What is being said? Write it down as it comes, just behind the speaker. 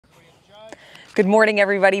Good morning,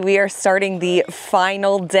 everybody. We are starting the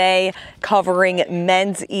final day covering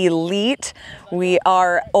men's elite. We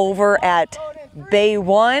are over at Bay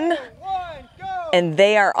 1, and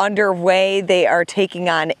they are underway. They are taking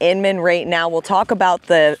on Inman right now. We'll talk about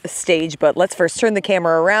the stage, but let's first turn the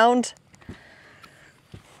camera around.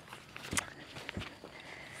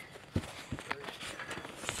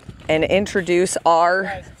 And introduce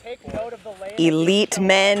our elite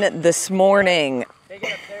men this morning.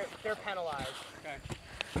 They're penalized. Okay.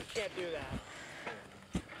 You can't do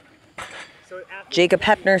that. So Jacob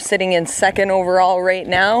Hepner sitting in second overall right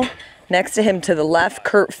now. Next to him to the left,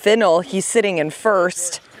 Kurt Fennell. He's sitting in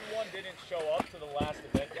first. didn't show up to the last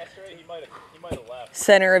event yesterday. He might have left.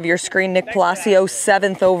 Center of your screen, Nick Palacio,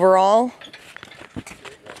 7th overall.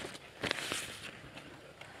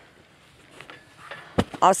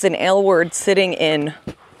 Austin Aylward sitting in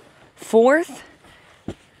 4th.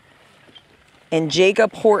 And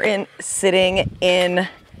Jacob Horton sitting in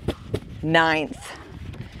 9th.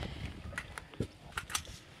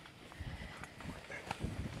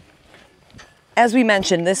 As we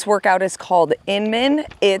mentioned, this workout is called Inman.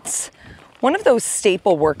 It's one of those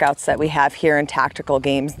staple workouts that we have here in tactical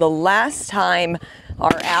games. The last time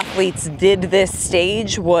our athletes did this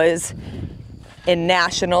stage was in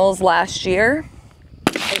Nationals last year.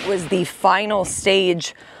 It was the final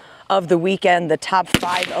stage of the weekend. The top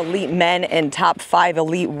 5 elite men and top 5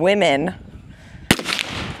 elite women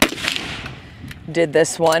did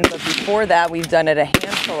this one, but before that we've done it a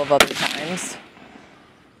handful of other times.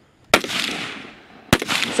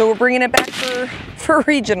 So we're bringing it back for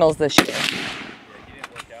regionals this year.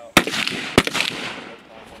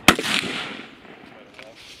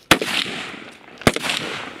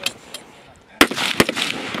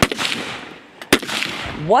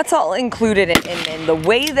 What's all included in Inman? The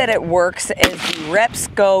way that it works is the reps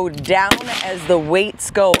go down as the weights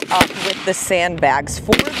go up with the sandbags.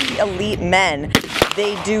 For the elite men,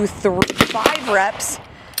 they do 5 reps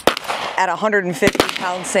at a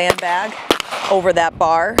 150-pound sandbag over that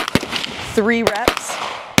bar, 3 reps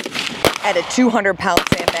at a 200-pound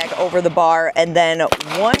sandbag over the bar, and then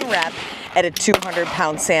 1 rep at a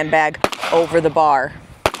 200-pound sandbag over the bar.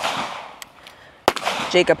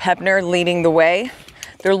 Jacob Hepner leading the way.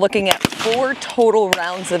 They're looking at 4 total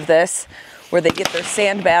rounds of this where they get their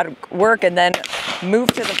sandbag work and then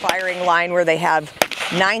move to the firing line where they have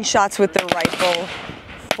 9 shots with their rifle,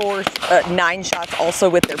 9 shots also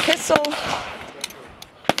with their pistol.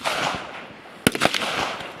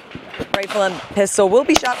 Rifle and pistol will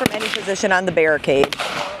be shot from any position on the barricade.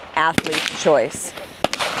 Athlete's choice.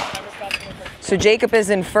 So Jacob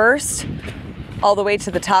is in first. All the way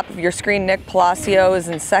to the top of your screen, Nick Palacio is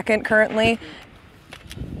in second currently.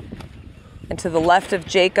 And to the left of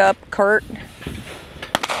Jacob, Kurt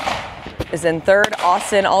is in third.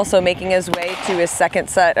 Austin also making his way to his second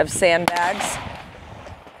set of sandbags.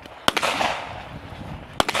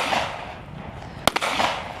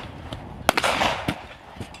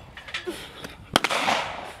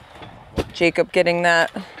 Jacob getting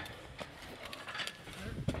that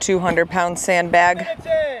 200-pound sandbag.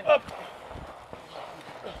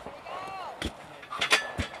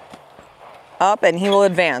 Up, and he will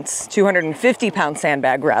advance. 250-pound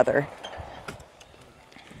sandbag, rather.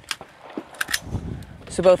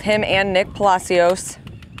 So both him and Nick Palacios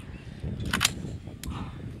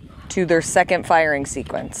to their second firing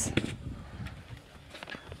sequence.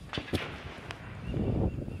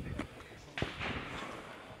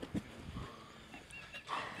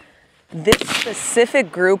 This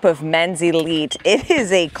specific group of men's elite, it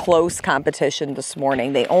is a close competition this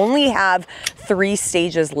morning. They only have 3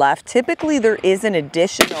 stages left. Typically there is an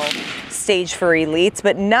additional stage for elites,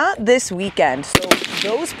 but not this weekend. So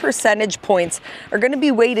those percentage points are going to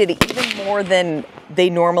be weighted even more than they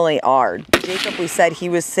normally are. Jacob, we said he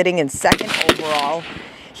was sitting in second overall.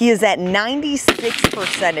 He is at 96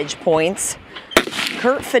 percentage points.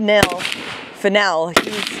 Kurt Fennell,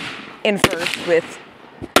 he's in first with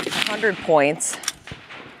 100 points.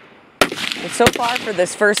 But so far for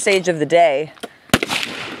this first stage of the day,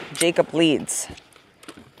 Jacob leads.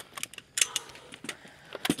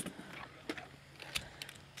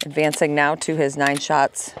 Advancing now to his 9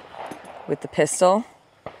 shots with the pistol.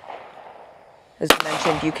 As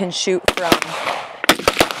mentioned, you can shoot from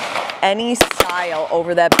any style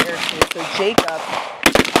over that barricade. So Jacob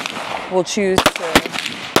will choose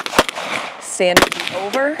to stand to the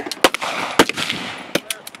over.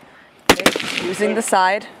 Using the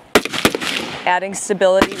side, adding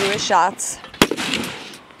stability to his shots.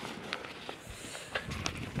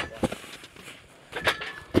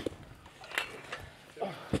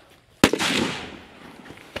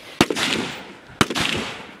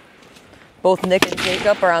 Both Nick and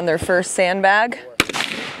Jacob are on their first sandbag.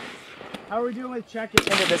 How are we doing with check-in?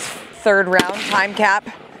 Into this third round, time cap,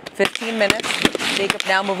 15 minutes. Jacob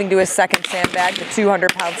now moving to his second sandbag, the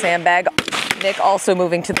 200-pound sandbag. Nick also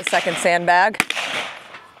moving to the second sandbag.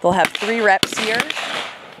 They'll have 3 reps here.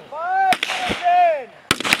 5 minutes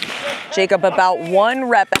in. Jacob about 1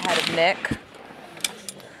 rep ahead of Nick.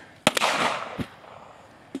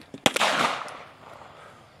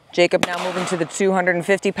 Jacob now moving to the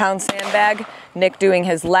 250-pound sandbag. Nick doing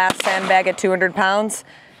his last sandbag at 200 pounds.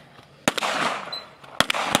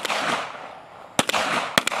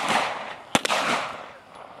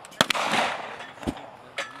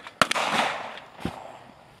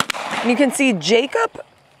 And you can see Jacob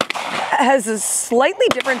has a slightly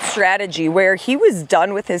different strategy where he was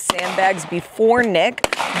done with his sandbags before Nick,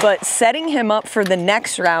 but setting him up for the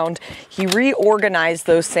next round, he reorganized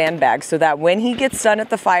those sandbags so that when he gets done at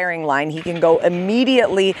the firing line, he can go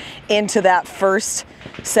immediately into that first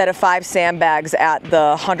set of 5 sandbags at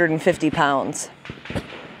the 150 pounds.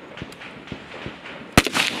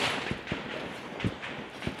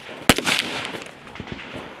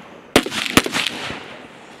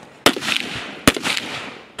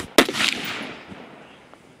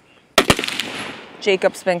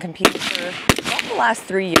 Jacob's been competing for about the last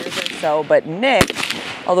 3 years or so, but Nick,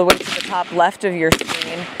 all the way to the top left of your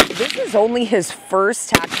screen, this is only his first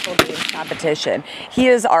Tactical Games competition. He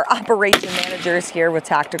is our operation managers here with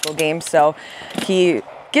Tactical Games, so he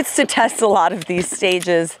gets to test a lot of these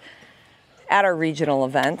stages at our regional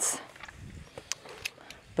events.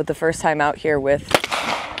 But the first time out here with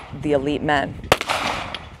the elite men.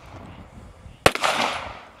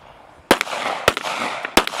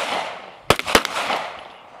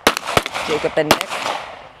 Jacob and Nick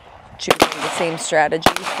choosing the same strategy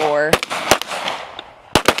for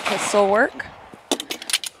pistol work.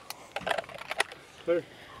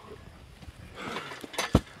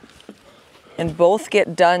 And both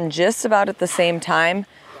get done just about at the same time.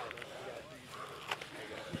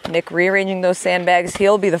 Nick rearranging those sandbags.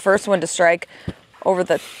 He'll be the first one to strike over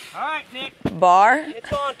the bar.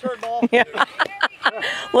 It's on, turd ball. Yeah.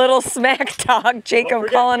 Little smack talk. Jacob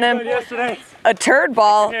calling him a turd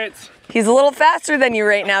ball. He's a little faster than you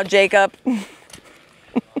right now, Jacob.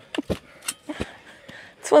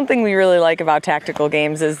 It's one thing we really like about Tactical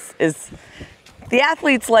Games is the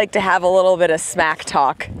athletes like to have a little bit of smack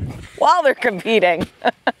talk while they're competing,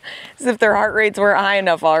 as if their heart rates weren't high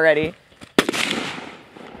enough already.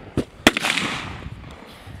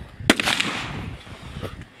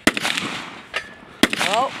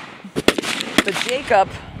 Well, but Jacob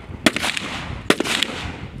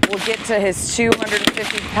will get to his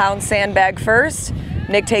 250-pound sandbag first.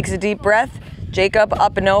 Nick takes a deep breath. Jacob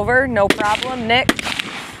up and over, no problem. Nick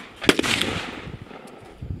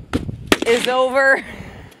is over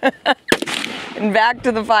and back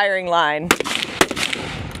to the firing line.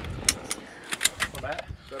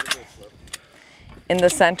 In the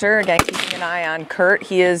center, again, keeping an eye on Kurt.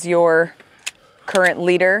 He is your current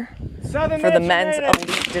leader for the men's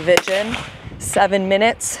elite division. 7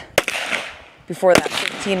 minutes before that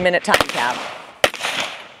 15-minute time cap.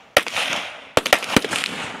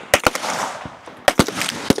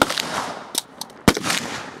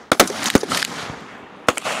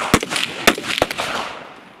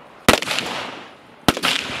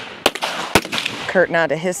 Kurt now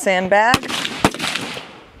to his sandbag.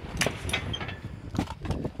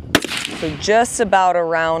 So just about a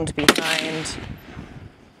round behind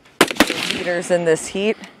the leaders in this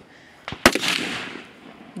heat.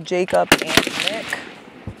 Jacob and Nick.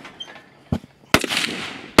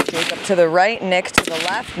 Jacob to the right, Nick to the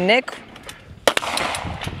left. Nick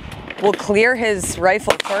will clear his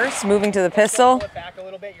rifle first, moving to the pistol. Pull it back a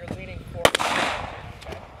little bit, you're leaning forward.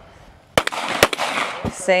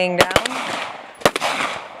 Staying down.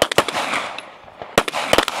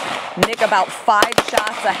 Nick about 5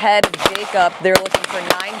 shots ahead of Jacob. They're looking for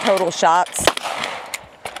 9 total shots.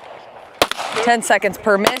 10 seconds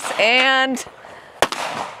per miss, and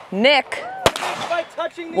Nick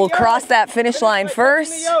will cross that finish line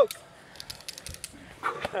first.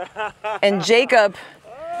 And Jacob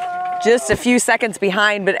just a few seconds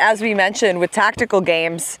behind, but as we mentioned with Tactical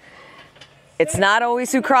Games, it's not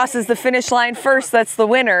always who crosses the finish line first that's the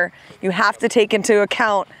winner. You have to take into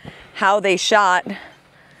account how they shot.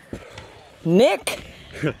 Nick,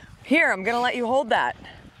 here, I'm gonna let you hold that.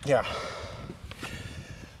 Yeah.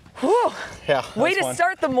 Whew. Yeah. Way to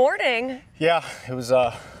start the morning. Yeah, it was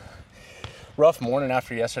a rough morning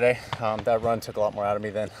after yesterday. That run took a lot more out of me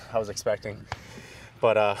than I was expecting.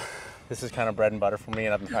 But this is kind of bread and butter for me,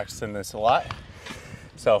 and I've been practicing this a lot.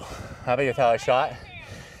 So happy with how I shot.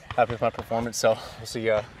 happy with my performance. So we'll see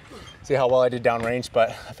how well I did downrange, but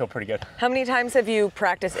I feel pretty good. How many times have you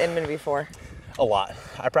practiced Inman before? A lot.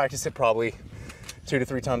 I practice it probably 2 to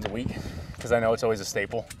 3 times a week because I know it's always a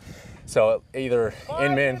staple. So either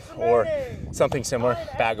Inman or something similar,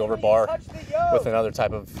 bag over bar with another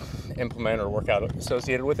type of implement or workout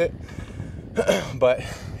associated with it. But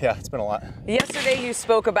yeah, it's been a lot. Yesterday you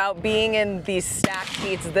spoke about being in these stacked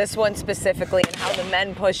heats, this one specifically, and how the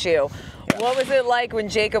men push you. Yeah. What was it like when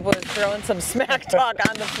Jacob was throwing some smack talk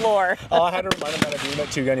on the floor? I had to remind him that I beat him at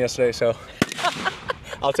 2-gun yesterday, so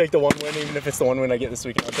I'll take the 1 win, even if it's the 1 win I get this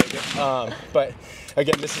weekend, I'll take it. But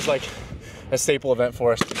again, this is like a staple event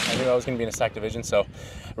for us. I knew I was going to be in a stacked division, so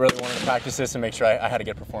I really wanted to practice this and make sure I had a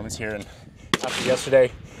good performance here. And after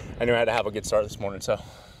yesterday, I knew I had to have a good start this morning, so.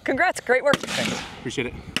 Congrats, great work. Thanks, appreciate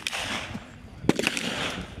it.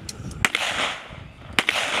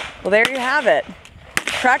 Well, there you have it.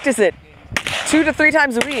 Practice it 2 to 3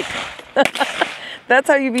 times a week. That's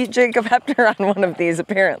how you beat Jacob Hepner on one of these,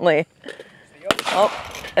 apparently. Oh,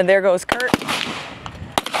 and there goes Kurt.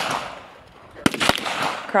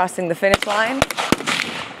 Crossing the finish line.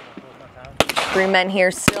 3 men here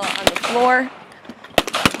still on the floor.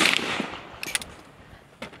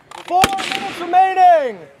 4 minutes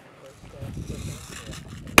remaining.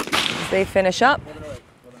 As they finish up.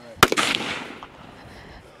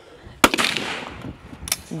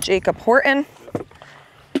 Jacob Horton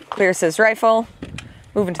clears his rifle,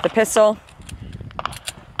 moving to the pistol.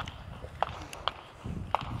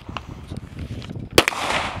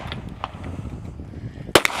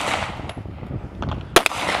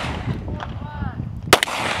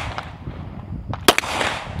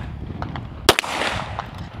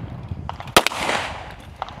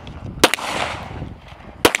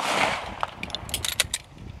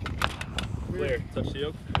 Clear. Touch the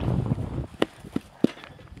yoke.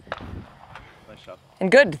 Nice shot.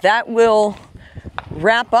 And good, that will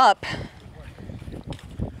wrap up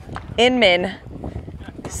Inman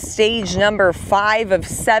stage number 5 of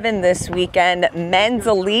 7 this weekend, men's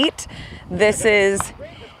elite. This is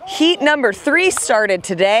heat number 3 started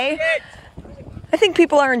today. I think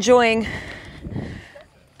people are enjoying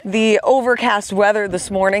the overcast weather this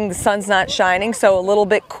morning. The sun's not shining, so a little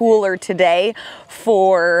bit cooler today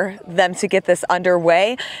for them to get this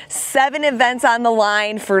underway. 7 events on the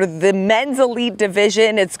line for the men's elite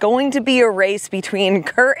division. It's going to be a race between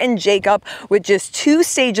Kurt and Jacob with just 2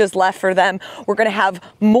 stages left for them. We're going to have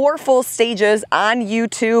more full stages on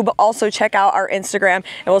YouTube. Also check out our Instagram,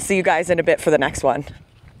 and we'll see you guys in a bit for the next one.